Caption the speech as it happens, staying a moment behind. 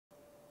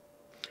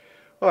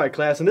Alright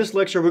class, in this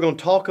lecture we're going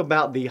to talk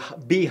about the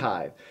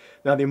beehive.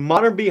 Now the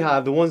modern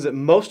beehive, the ones that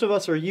most of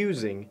us are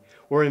using,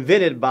 were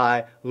invented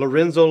by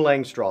Lorenzo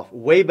Langstroth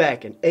way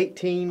back in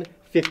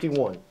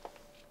 1851.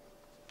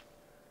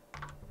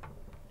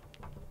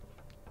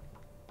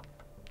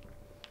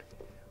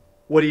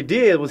 What he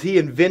did was he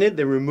invented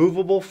the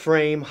removable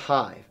frame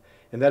hive.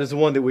 And that is the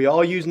one that we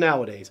all use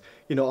nowadays.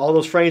 You know, all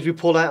those frames we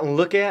pull out and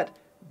look at,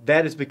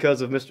 that is because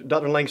of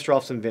Dr.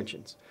 Langstroth's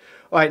inventions.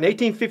 All right, in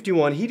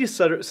 1851, he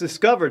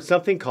discovered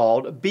something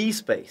called bee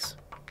space.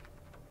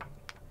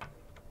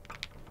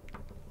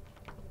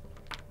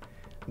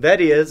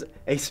 That is,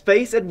 a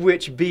space at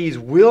which bees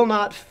will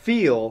not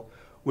fill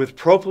with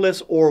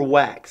propolis or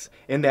wax.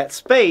 And that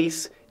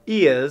space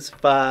is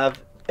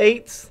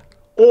 5/8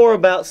 or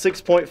about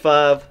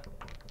 6.5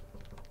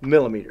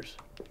 millimeters.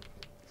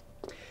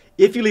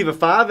 If you leave a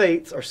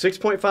 5/8 or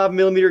 6.5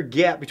 millimeter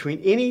gap between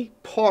any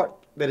part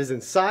that is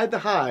inside the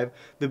hive,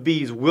 the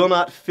bees will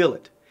not fill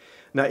it.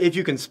 Now, if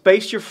you can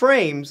space your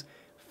frames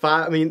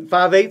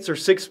 5/8 or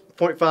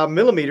 6.5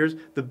 millimeters,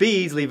 the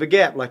bees leave a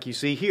gap like you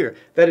see here.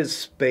 That is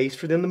space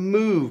for them to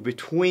move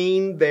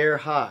between their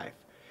hive.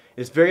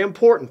 It's very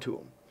important to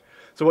them.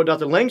 So what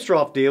Dr.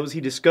 Langstroth did was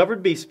he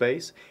discovered bee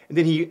space, and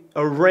then he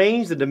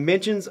arranged the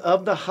dimensions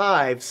of the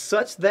hive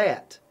such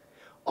that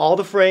all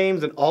the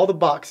frames and all the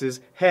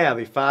boxes have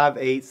a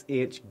 5/8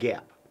 inch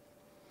gap.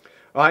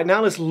 All right,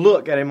 now let's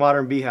look at a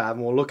modern beehive,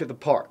 and we'll look at the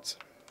parts.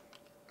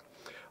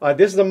 All right,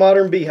 this is a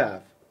modern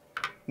beehive,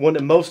 one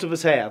that most of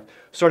us have.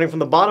 Starting from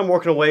the bottom,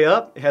 working our way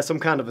up, it has some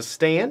kind of a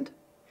stand.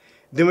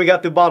 Then we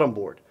got the bottom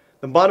board.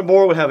 The bottom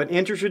board will have an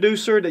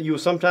introducer that you will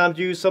sometimes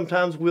use,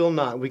 sometimes will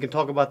not. We can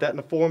talk about that in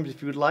the forums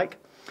if you would like.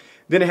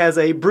 Then it has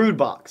a brood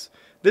box.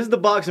 This is the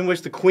box in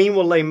which the queen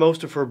will lay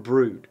most of her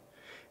brood.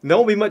 And there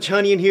won't be much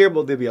honey in here,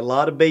 but there'll be a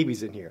lot of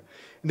babies in here.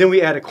 And then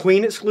we add a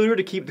queen excluder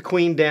to keep the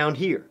queen down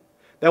here.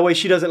 That way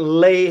she doesn't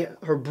lay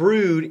her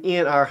brood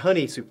in our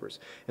honey supers.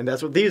 And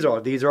that's what these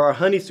are. These are our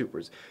honey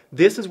supers.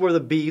 This is where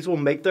the bees will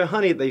make their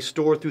honey that they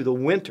store through the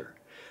winter.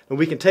 And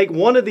we can take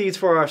one of these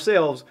for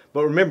ourselves,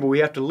 but remember we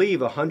have to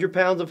leave 100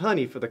 pounds of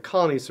honey for the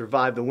colony to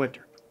survive the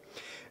winter.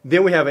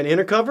 Then we have an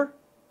inner cover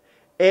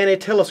and a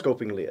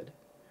telescoping lid.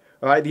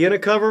 All right, the inner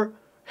cover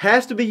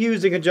has to be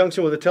used in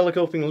conjunction with a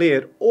telescoping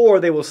lid, or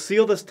they will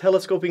seal this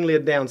telescoping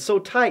lid down so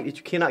tight that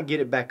you cannot get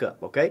it back up,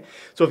 okay?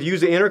 So if you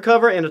use the inner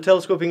cover and a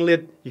telescoping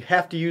lid, you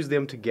have to use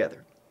them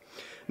together.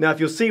 Now if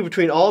you'll see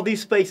between all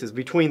these spaces,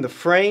 between the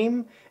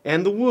frame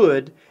and the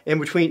wood, and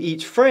between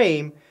each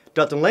frame,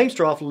 Dr.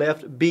 Langstroth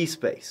left bee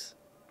space.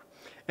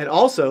 And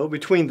also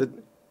between the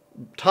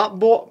top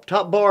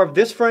bar of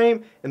this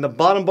frame and the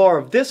bottom bar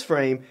of this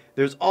frame,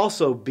 there's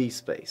also bee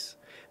space.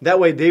 That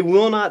way they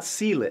will not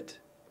seal it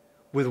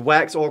with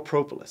wax or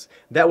propolis.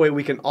 That way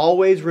we can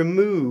always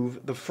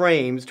remove the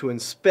frames to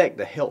inspect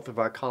the health of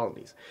our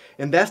colonies.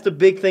 And that's the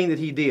big thing that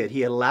he did.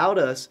 He allowed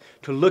us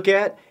to look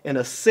at and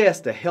assess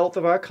the health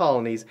of our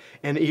colonies,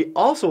 and he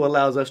also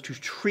allows us to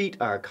treat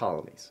our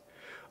colonies.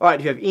 All right,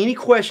 if you have any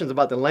questions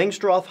about the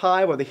Langstroth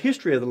hive or the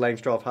history of the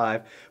Langstroth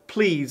hive,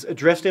 please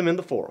address them in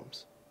the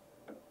forums.